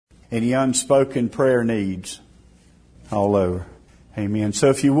any unspoken prayer needs all over. Amen. So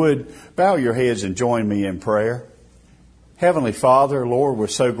if you would, bow your heads and join me in prayer. Heavenly Father, Lord, we're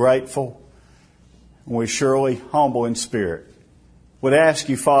so grateful. We're surely humble in spirit. Would ask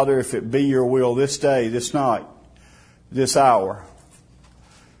you, Father, if it be your will this day, this night, this hour,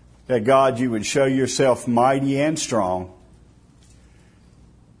 that God, you would show yourself mighty and strong.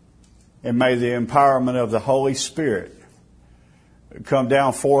 And may the empowerment of the Holy Spirit come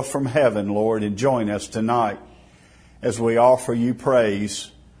down forth from heaven, Lord, and join us tonight as we offer you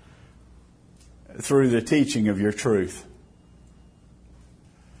praise through the teaching of your truth.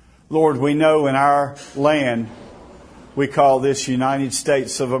 Lord, we know in our land, we call this United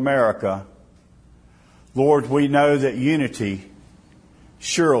States of America. Lord, we know that unity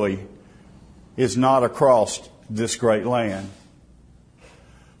surely is not across this great land.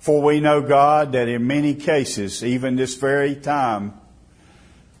 For we know, God, that in many cases, even this very time,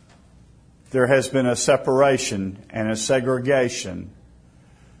 there has been a separation and a segregation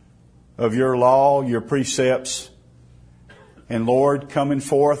of your law, your precepts, and Lord, coming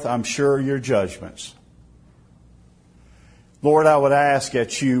forth, I'm sure, your judgments. Lord, I would ask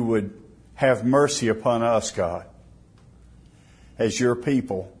that you would have mercy upon us, God, as your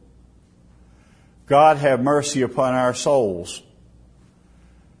people. God, have mercy upon our souls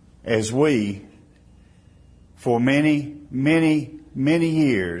as we, for many, many, many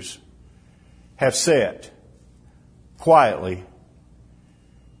years, have sat quietly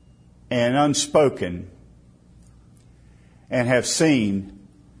and unspoken and have seen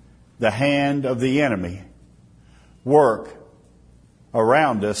the hand of the enemy work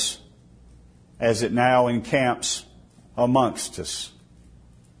around us as it now encamps amongst us.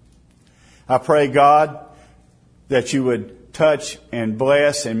 I pray, God, that you would touch and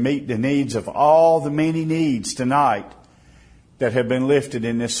bless and meet the needs of all the many needs tonight that have been lifted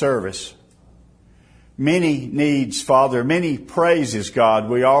in this service. Many needs, Father, many praises, God,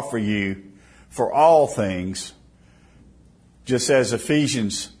 we offer you for all things. Just as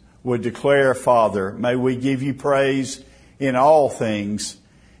Ephesians would declare, Father, may we give you praise in all things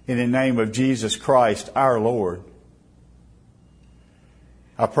in the name of Jesus Christ, our Lord.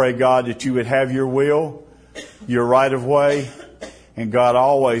 I pray, God, that you would have your will, your right of way, and God,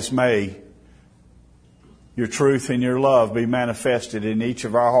 always may your truth and your love be manifested in each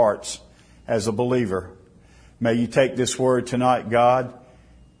of our hearts as a believer. May you take this word tonight, God,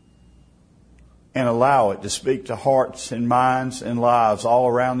 and allow it to speak to hearts and minds and lives all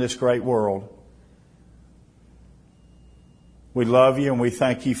around this great world. We love you and we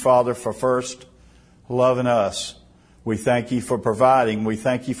thank you, Father, for first loving us. We thank you for providing. We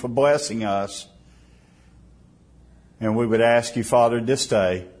thank you for blessing us. And we would ask you, Father, this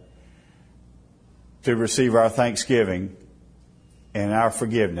day to receive our thanksgiving and our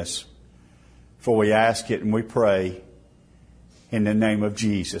forgiveness. For we ask it and we pray in the name of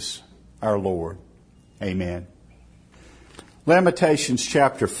Jesus, our Lord. Amen. Lamentations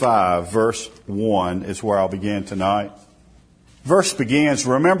chapter 5, verse 1 is where I'll begin tonight. Verse begins,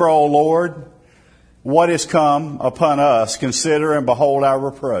 "Remember, O Lord, what is come upon us. Consider and behold our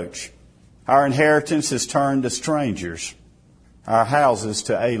reproach. Our inheritance is turned to strangers, our houses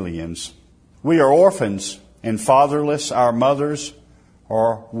to aliens. We are orphans and fatherless, our mothers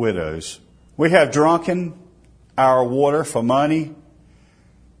are widows. We have drunken our water for money,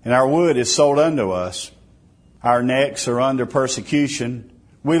 and our wood is sold unto us. Our necks are under persecution.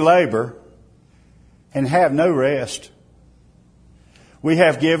 We labor and have no rest. We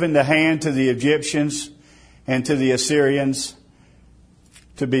have given the hand to the Egyptians and to the Assyrians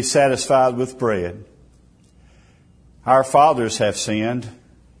to be satisfied with bread. Our fathers have sinned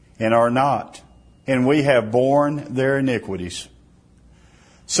and are not, and we have borne their iniquities.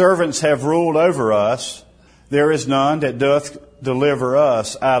 Servants have ruled over us. There is none that doth deliver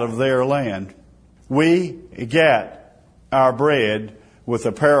us out of their land. We get our bread with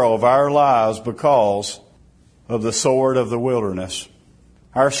the peril of our lives because of the sword of the wilderness.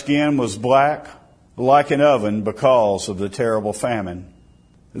 Our skin was black like an oven because of the terrible famine.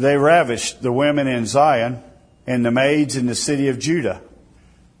 They ravished the women in Zion and the maids in the city of Judah.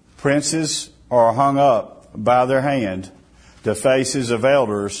 Princes are hung up by their hand. The faces of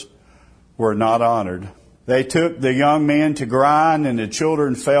elders were not honored. They took the young men to grind, and the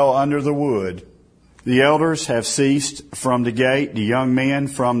children fell under the wood. The elders have ceased from the gate, the young men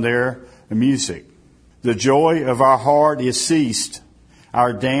from their music. The joy of our heart is ceased.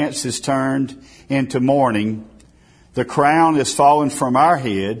 Our dance is turned into mourning. The crown is fallen from our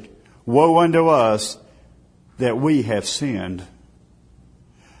head. Woe unto us that we have sinned.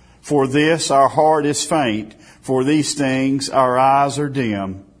 For this our heart is faint. For these things our eyes are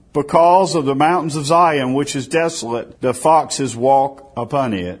dim. Because of the mountains of Zion, which is desolate, the foxes walk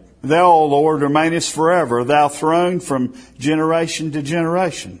upon it. Thou, O Lord, remainest forever, thou throne from generation to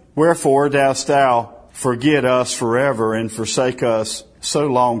generation. Wherefore dost thou forget us forever and forsake us so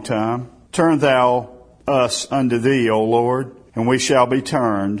long time? Turn thou us unto thee, O Lord, and we shall be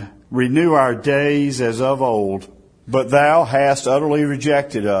turned. Renew our days as of old. But thou hast utterly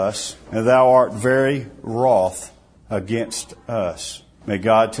rejected us, and thou art very wroth against us. May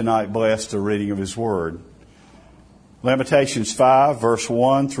God tonight bless the reading of His Word. Lamentations 5, verse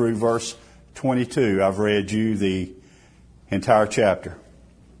 1 through verse 22. I've read you the entire chapter.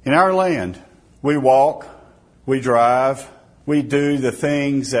 In our land, we walk, we drive, we do the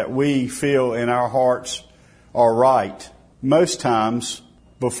things that we feel in our hearts are right, most times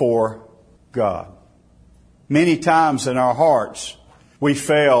before God. Many times in our hearts, we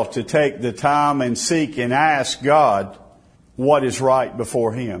fail to take the time and seek and ask God what is right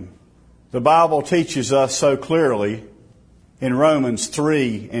before Him. The Bible teaches us so clearly in Romans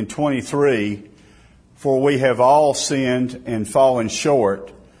 3 and 23, for we have all sinned and fallen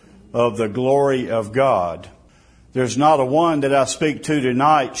short of the glory of God. There's not a one that I speak to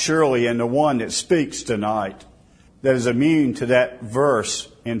tonight, surely, and the one that speaks tonight that is immune to that verse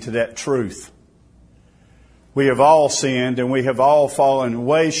and to that truth. We have all sinned and we have all fallen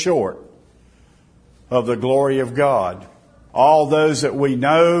way short of the glory of God. All those that we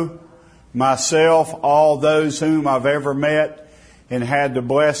know, myself, all those whom I've ever met and had the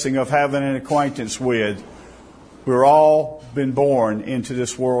blessing of having an acquaintance with, we're all been born into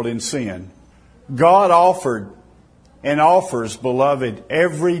this world in sin. God offered and offers, beloved,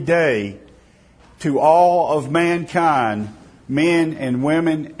 every day to all of mankind, men and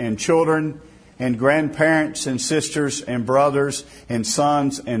women and children and grandparents and sisters and brothers and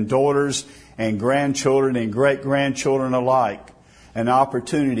sons and daughters and grandchildren and great-grandchildren alike, an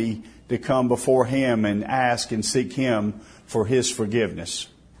opportunity to come before Him and ask and seek Him for His forgiveness.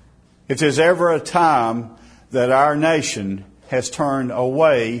 If there's ever a time that our nation has turned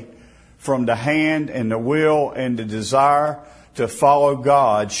away from the hand and the will and the desire to follow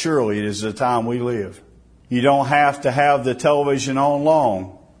God, surely it is the time we live. You don't have to have the television on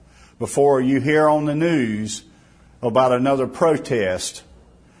long before you hear on the news about another protest,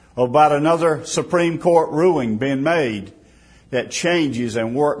 about another Supreme Court ruling being made that changes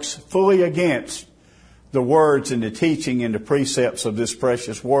and works fully against the words and the teaching and the precepts of this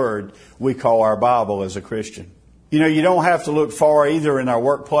precious Word we call our Bible as a Christian. You know, you don't have to look far either in our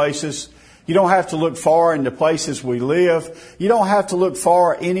workplaces. You don't have to look far in the places we live. You don't have to look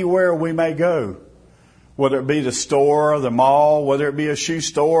far anywhere we may go. Whether it be the store, the mall, whether it be a shoe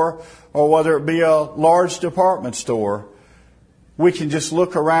store, or whether it be a large department store, we can just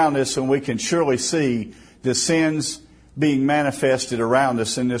look around us and we can surely see the sins being manifested around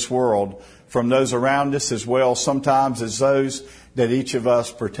us in this world, from those around us as well sometimes as those that each of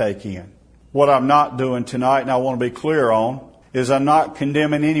us partake in. What I'm not doing tonight, and I want to be clear on, is I'm not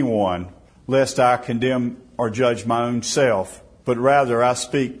condemning anyone, lest I condemn or judge my own self, but rather I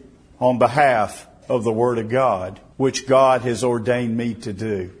speak on behalf of the Word of God, which God has ordained me to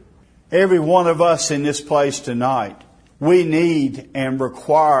do. Every one of us in this place tonight, we need and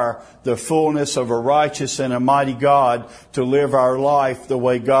require the fullness of a righteous and a mighty God to live our life the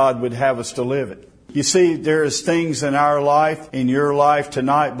way God would have us to live it. You see, there is things in our life, in your life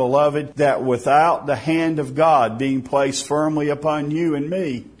tonight, beloved, that without the hand of God being placed firmly upon you and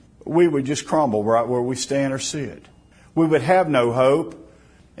me, we would just crumble right where we stand or sit. We would have no hope,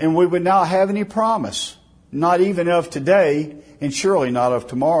 and we would not have any promise, not even of today, and surely not of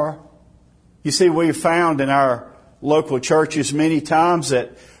tomorrow. You see, we've found in our local churches many times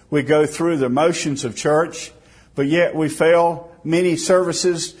that we go through the motions of church, but yet we fail many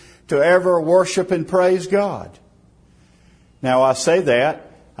services to ever worship and praise God. Now, I say that.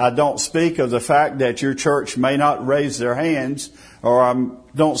 I don't speak of the fact that your church may not raise their hands, or I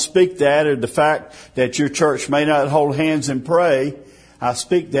don't speak that of the fact that your church may not hold hands and pray. I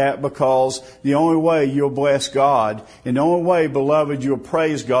speak that because the only way you'll bless God, and the only way, beloved, you'll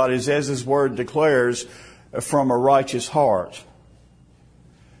praise God is as His Word declares, from a righteous heart.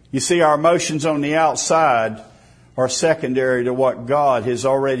 You see, our emotions on the outside are secondary to what God has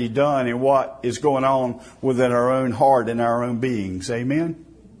already done and what is going on within our own heart and our own beings. Amen?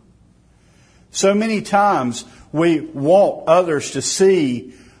 So many times we want others to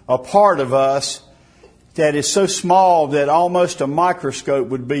see a part of us that is so small that almost a microscope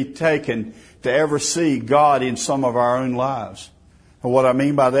would be taken to ever see God in some of our own lives. And what I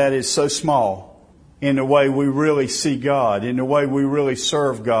mean by that is so small in the way we really see God, in the way we really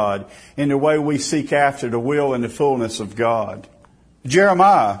serve God, in the way we seek after the will and the fullness of God.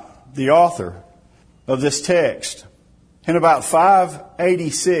 Jeremiah, the author of this text, in about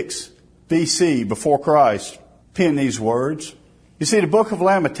 586 BC, before Christ, penned these words. You see, the book of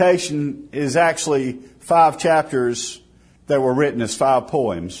Lamentation is actually 5 chapters that were written as 5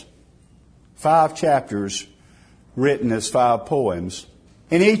 poems. 5 chapters written as 5 poems.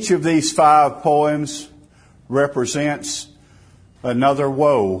 And each of these 5 poems represents another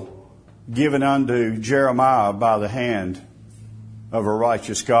woe given unto Jeremiah by the hand of a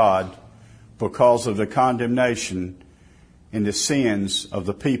righteous God because of the condemnation and the sins of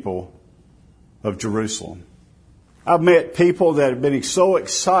the people of Jerusalem. I've met people that have been so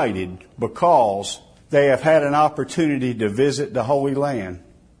excited because they have had an opportunity to visit the Holy Land,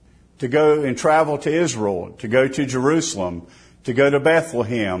 to go and travel to Israel, to go to Jerusalem, to go to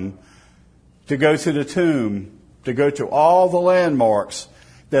Bethlehem, to go to the tomb, to go to all the landmarks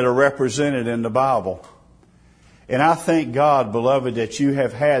that are represented in the Bible. And I thank God, beloved, that you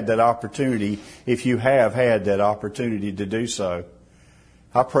have had that opportunity, if you have had that opportunity to do so.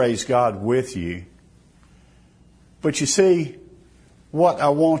 I praise God with you. But you see, what I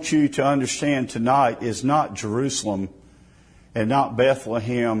want you to understand tonight is not Jerusalem and not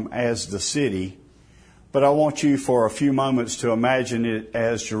Bethlehem as the city, but I want you for a few moments to imagine it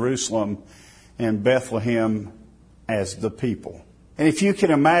as Jerusalem and Bethlehem as the people. And if you can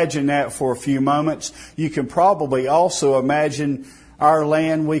imagine that for a few moments, you can probably also imagine our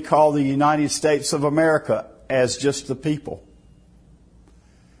land we call the United States of America as just the people.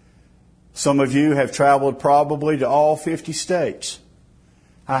 Some of you have traveled probably to all 50 states.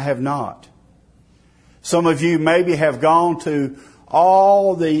 I have not. Some of you maybe have gone to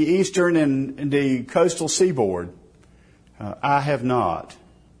all the eastern and the coastal seaboard. I have not.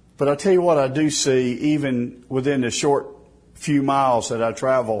 But I'll tell you what I do see, even within the short few miles that I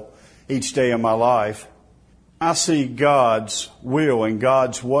travel each day of my life. I see God's will and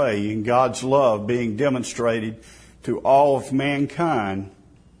God's way and God's love being demonstrated to all of mankind.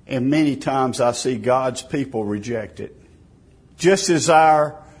 And many times I see God's people reject it. Just as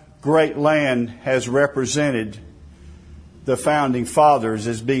our great land has represented the founding fathers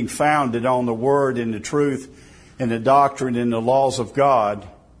as being founded on the Word and the truth and the doctrine and the laws of God,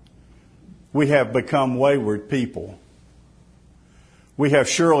 we have become wayward people. We have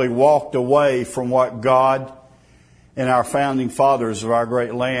surely walked away from what God and our founding fathers of our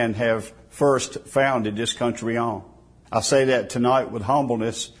great land have first founded this country on. I say that tonight with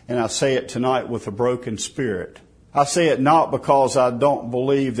humbleness, and I say it tonight with a broken spirit. I say it not because I don't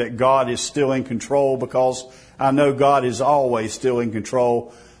believe that God is still in control, because I know God is always still in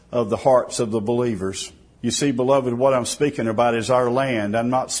control of the hearts of the believers. You see, beloved, what I'm speaking about is our land. I'm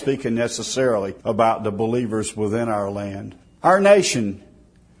not speaking necessarily about the believers within our land. Our nation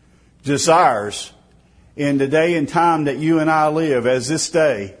desires, in the day and time that you and I live, as this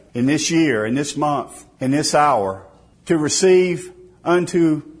day, in this year, in this month, in this hour, to receive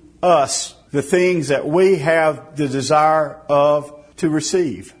unto us the things that we have the desire of to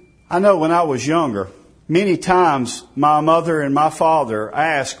receive. I know when I was younger, many times my mother and my father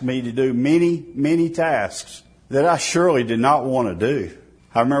asked me to do many tasks that I surely did not want to do.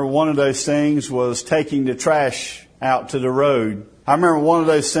 I remember one of those things was taking the trash out to the road. I remember one of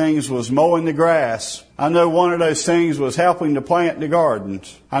those things was mowing the grass. I know one of those things was helping to plant the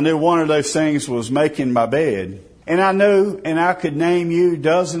gardens. I knew one of those things was making my bed. And I knew, and I could name you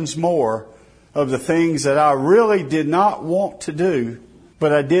dozens more of the things that I really did not want to do,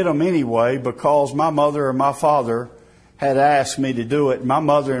 but I did them anyway because my mother and my father had asked me to do it. My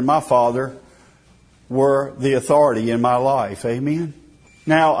mother and my father were the authority in my life. Amen?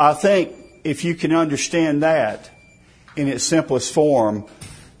 Now, I think if you can understand that in its simplest form,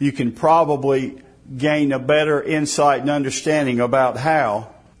 you can probably gain a better insight and understanding about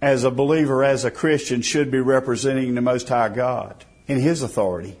how, as a believer, as a Christian, should be representing the Most High God in His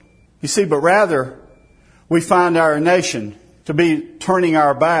authority. You see, but rather, we find our nation to be turning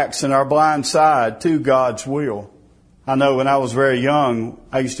our backs and our blind side to God's will. I know when I was very young,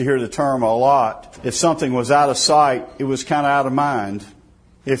 I used to hear the term a lot. If something was out of sight, it was kind of out of mind.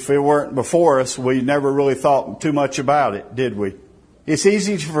 If it weren't before us, we never really thought too much about it, did we? It's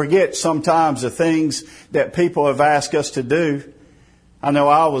easy to forget sometimes the things that people have asked us to do. I know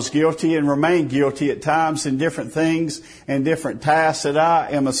I was guilty and remain guilty at times in different things and different tasks that I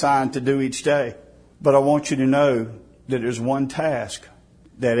am assigned to do each day. But I want you to know that there's one task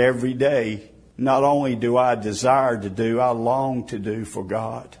that every day, not only do I desire to do, I long to do for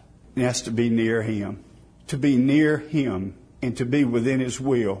God. And that's to be near Him. To be near Him and to be within His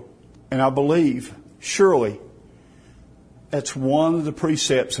will. And I believe, surely, that's one of the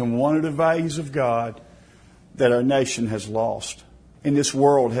precepts and one of the values of God that our nation has lost. and this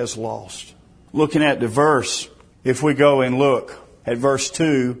world has lost. Looking at the verse, if we go and look at verse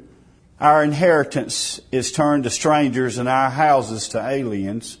 2, our inheritance is turned to strangers and our houses to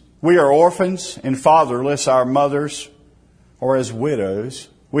aliens. We are orphans and fatherless, our mothers are as widows.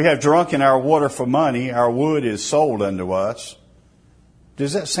 We have drunken our water for money, our wood is sold unto us.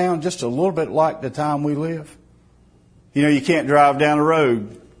 Does that sound just a little bit like the time we live? You know, you can't drive down the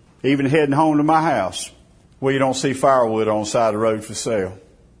road, even heading home to my house, where you don't see firewood on the side of the road for sale.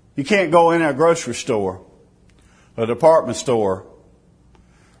 You can't go in a grocery store, a department store,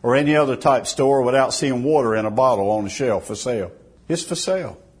 or any other type store without seeing water in a bottle on the shelf for sale. It's for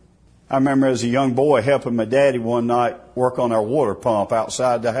sale. I remember as a young boy helping my daddy one night work on our water pump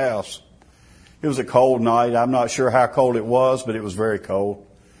outside the house. It was a cold night. I'm not sure how cold it was, but it was very cold.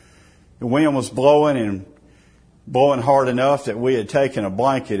 The wind was blowing and blowing hard enough that we had taken a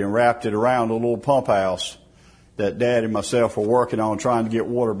blanket and wrapped it around the little pump house that Dad and myself were working on, trying to get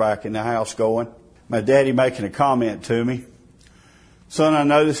water back in the house going. My daddy making a comment to me. Son, I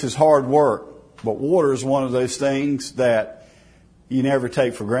know this is hard work, but water is one of those things that you never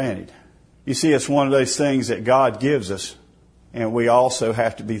take for granted. You see, it's one of those things that God gives us, and we also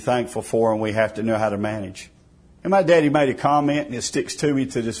have to be thankful for, and we have to know how to manage. And my daddy made a comment, and it sticks to me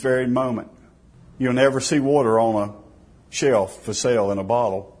to this very moment. You'll never see water on a shelf for sale in a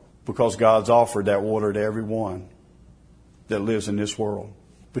bottle, because God's offered that water to everyone that lives in this world.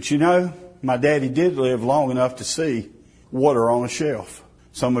 But you know, my daddy did live long enough to see water on a shelf.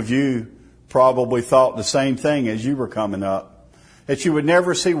 Some of you probably thought the same thing as you were coming up, that you would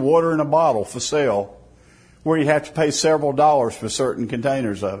never see water in a bottle for sale, where you'd have to pay several dollars for certain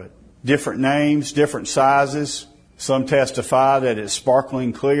containers of it. Different names, different sizes. Some testify that it's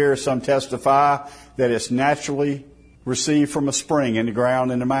sparkling clear. Some testify that it's naturally received from a spring in the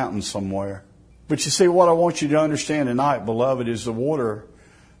ground in the mountains somewhere. But you see, what I want you to understand tonight, beloved, is the water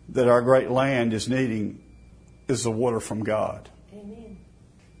that our great land is needing is the water from God. Amen.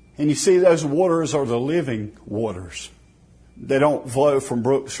 And you see, those waters are the living waters. They don't flow from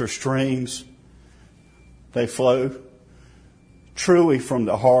brooks or streams. They flow truly from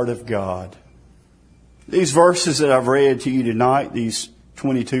the heart of God. These verses that I've read to you tonight, these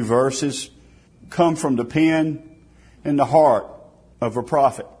 22 verses, come from the pen and the heart of a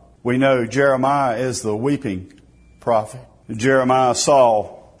prophet. We know Jeremiah is the weeping prophet. Jeremiah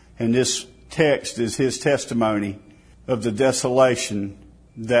saw, and this text is his testimony of the desolation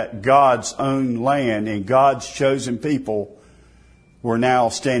that God's own land and God's chosen people were now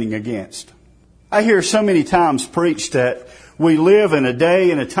standing against. I hear so many times preached that we live in a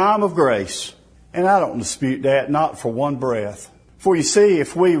day and a time of grace, and I don't dispute that, not for one breath. For you see,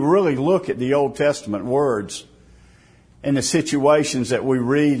 if we really look at the Old Testament words and the situations that we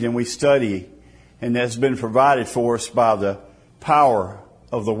read and we study and that's been provided for us by the power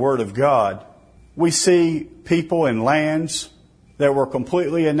of the Word of God, we see people and lands that were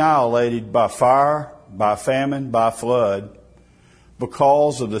completely annihilated by fire, by famine, by flood,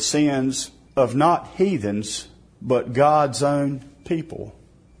 because of the sins of not heathens, but God's own people.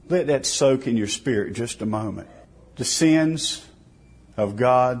 Let that soak in your spirit just a moment. The sins of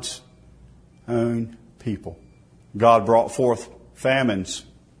God's own people. God brought forth famines.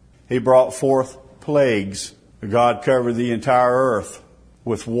 He brought forth plagues. God covered the entire earth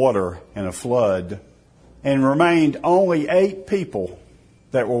with water and a flood, and remained only 8 people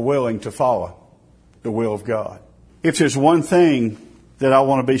that were willing to follow the will of God. If there's one thing that I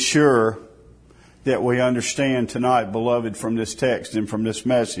want to be sure that we understand tonight, beloved, from this text and from this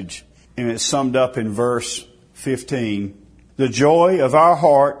message, and it's summed up in verse 15, the joy of our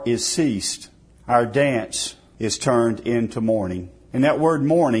heart is ceased, our dance is turned into mourning. And that word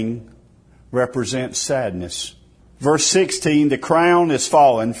mourning represents sadness. Verse 16, the crown is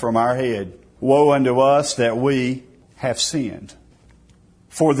fallen from our head. Woe unto us that we have sinned.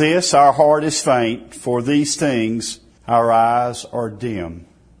 For this our heart is faint, for these things our eyes are dim.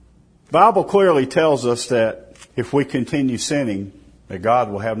 The Bible clearly tells us that if we continue sinning, that God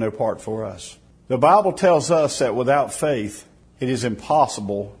will have no part for us. The Bible tells us that without faith, it is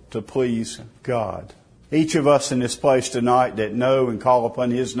impossible to please God. Each of us in this place tonight that know and call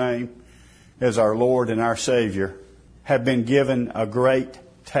upon His name as our Lord and our Savior have been given a great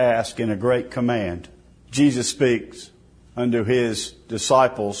task and a great command. Jesus speaks unto His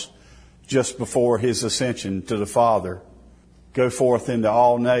disciples just before His ascension to the Father. Go forth into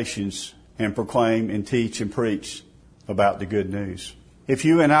all nations and proclaim and teach and preach about the good news. If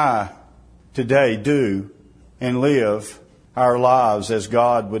you and I today do and live our lives as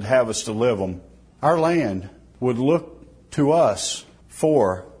God would have us to live them, our land would look to us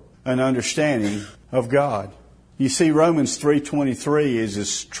for an understanding of God. You see, Romans 3:23 is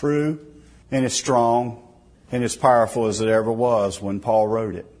as true and as strong and as powerful as it ever was when Paul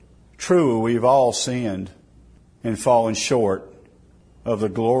wrote it. True, we've all sinned and fallen short of the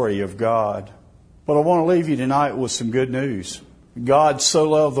glory of God. But I want to leave you tonight with some good news. God so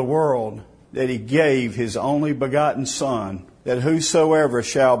loved the world that He gave His only begotten Son, that whosoever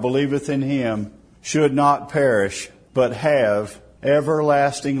shall believeth in Him should not perish, but have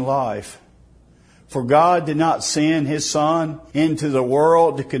everlasting life. For God did not send His Son into the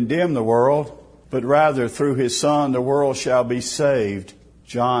world to condemn the world, but rather through His Son the world shall be saved.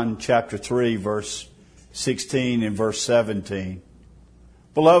 John chapter 3, verse 16 and verse 17.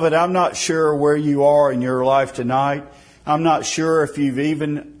 Beloved, I'm not sure where you are in your life tonight. I'm not sure if you've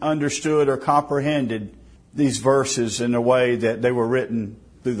even understood or comprehended these verses in the way that they were written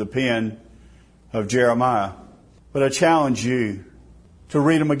through the pen of Jeremiah. But I challenge you to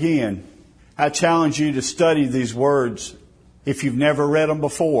read them again. I challenge you to study these words if you've never read them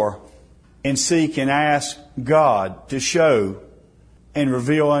before, and seek and ask God to show and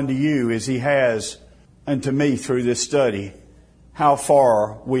reveal unto you, as He has unto me through this study, how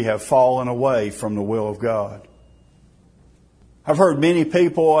far we have fallen away from the will of God. I've heard many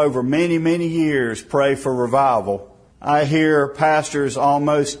people over many, many years pray for revival. I hear pastors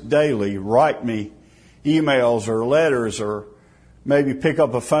almost daily write me emails or letters, or maybe pick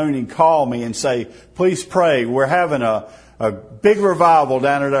up a phone and call me and say, please pray. We're having a big revival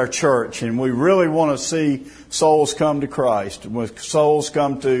down at our church, and we really want to see souls come to Christ, with souls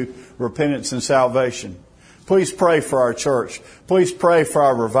come to repentance and salvation. Please pray for our church. Please pray for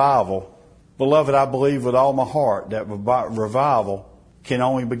our revival. Beloved, I believe with all my heart that revival can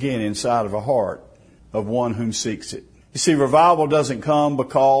only begin inside of a heart of one whom seeks it. You see, revival doesn't come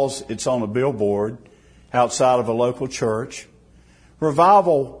because it's on a billboard outside of a local church.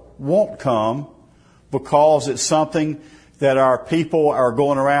 Revival won't come because it's something that our people are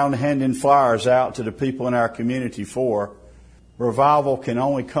going around handing flyers out to the people in our community for. Revival can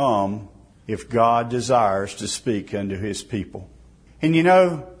only come if God desires to speak unto His people. And you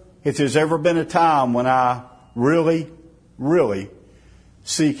know, if there's ever been a time when I really, really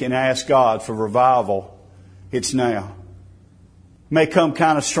seek and ask God for revival, it's now. May come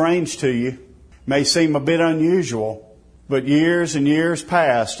kind of strange to you, may seem a bit unusual, but years and years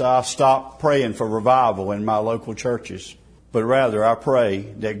past, I stopped praying for revival in my local churches. But rather, I pray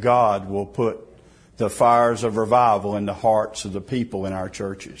that God will put the fires of revival in the hearts of the people in our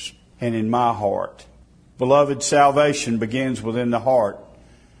churches and in my heart. Beloved, salvation begins within the heart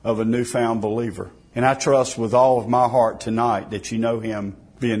of a newfound believer. And I trust with all of my heart tonight that you know Him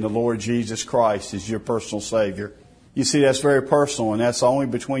being the Lord Jesus Christ as your personal Savior. You see, that's very personal, and that's only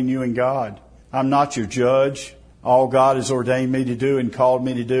between you and God. I'm not your judge. All God has ordained me to do and called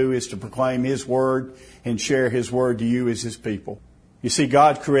me to do is to proclaim His Word and share His Word to you as His people. You see,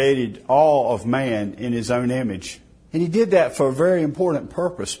 God created all of man in His own image. And He did that for a very important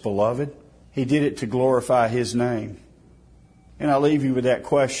purpose, beloved. He did it to glorify His name. And I leave you with that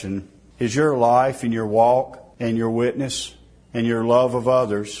question. Is your life and your walk and your witness and your love of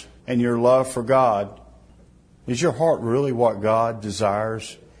others and your love for God, is your heart really what God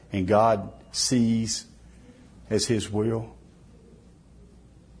desires and God sees as His will?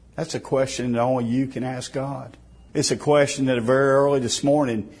 That's a question that only you can ask God. It's a question that very early this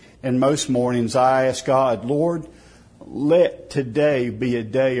morning, and most mornings, I ask God, Lord, let today be a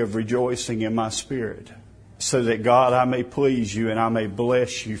day of rejoicing in my spirit, so that, God, I may please you and I may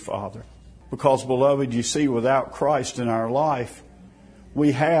bless you, Father. Because, beloved, you see, without Christ in our life,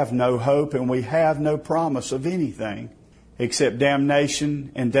 we have no hope and we have no promise of anything except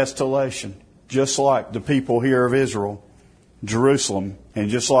damnation and desolation. Just like the people here of Israel, Jerusalem, and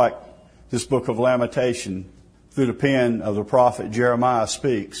just like this book of Lamentation through the pen of the prophet Jeremiah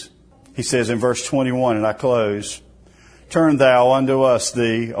speaks. He says in verse 21, and I close, turn thou unto us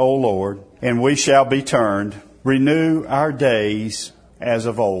thee, O Lord, and we shall be turned. Renew our days as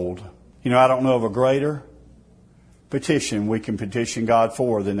of old. You know, I don't know of a greater petition we can petition God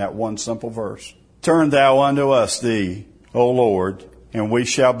for than that one simple verse. Turn thou unto us thee, O Lord, and we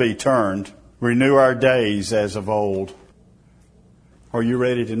shall be turned. Renew our days as of old. Are you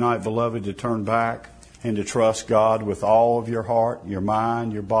ready tonight, beloved, to turn back and to trust God with all of your heart, your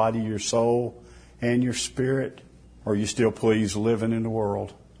mind, your body, your soul, and your spirit? Or are you still pleased living in the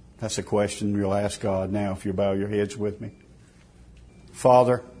world? That's a question you'll ask God now if you bow your heads with me.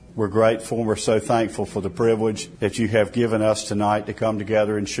 Father, we're grateful and we're so thankful for the privilege that you have given us tonight to come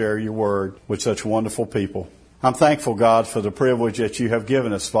together and share your word with such wonderful people. I'm thankful, God, for the privilege that you have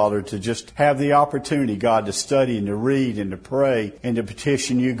given us, Father, to just have the opportunity, God, to study and to read and to pray and to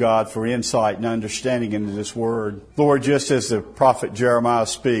petition you, God, for insight and understanding into this word. Lord, just as the prophet Jeremiah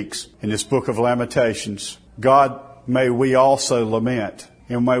speaks in this book of Lamentations, God, may we also lament,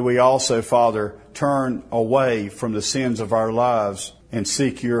 and may we also, Father, turn away from the sins of our lives and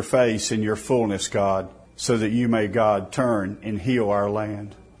seek your face in your fullness, God, so that you may, God, turn and heal our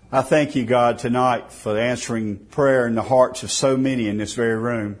land. I thank you, God, tonight for answering prayer in the hearts of so many in this very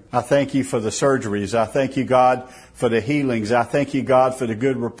room. I thank you for the surgeries. I thank you, God, for the healings. I thank you, God, for the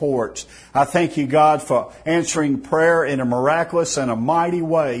good reports. I thank you, God, for answering prayer in a miraculous and a mighty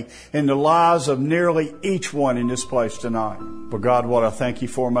way in the lives of nearly each one in this place tonight. But God, what I thank you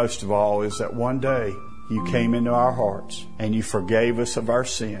for most of all is that one day you came into our hearts and you forgave us of our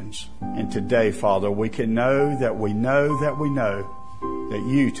sins. And today, Father, we can know that we know that we know that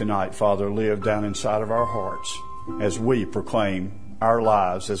you tonight, Father, live down inside of our hearts as we proclaim our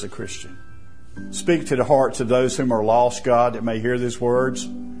lives as a Christian. Speak to the hearts of those whom are lost, God, that may hear these words.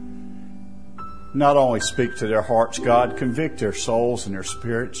 Not only speak to their hearts, God, convict their souls and their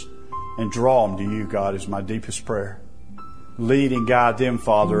spirits and draw them to you, God, is my deepest prayer. Lead and guide them,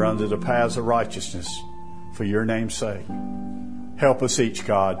 Father, under the paths of righteousness for your name's sake. Help us each,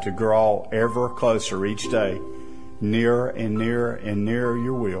 God, to draw ever closer each day, nearer and nearer and nearer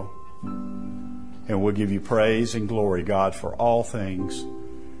your will. And we'll give you praise and glory, God, for all things.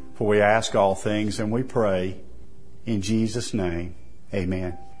 For we ask all things and we pray in Jesus' name.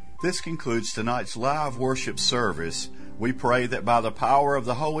 Amen. This concludes tonight's live worship service. We pray that by the power of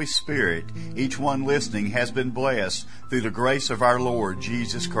the Holy Spirit, each one listening has been blessed through the grace of our Lord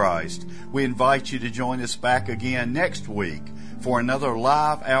Jesus Christ. We invite you to join us back again next week for another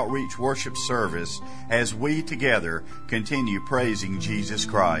live outreach worship service as we together continue praising Jesus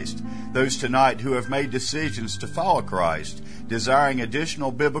Christ. Those tonight who have made decisions to follow Christ, desiring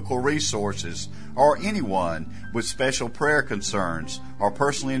additional biblical resources, or anyone with special prayer concerns are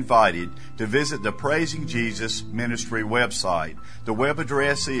personally invited to visit the Praising Jesus Ministry website. The web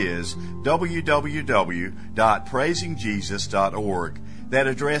address is www.praisingjesus.org. That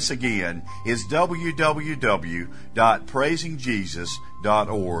address again is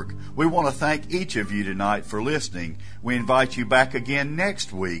www.praisingjesus.org. We want to thank each of you tonight for listening. We invite you back again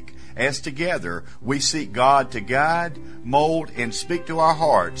next week as together we seek God to guide, mold, and speak to our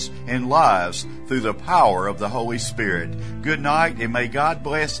hearts and lives through the power of the Holy Spirit. Good night, and may God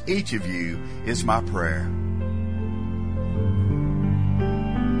bless each of you is my prayer.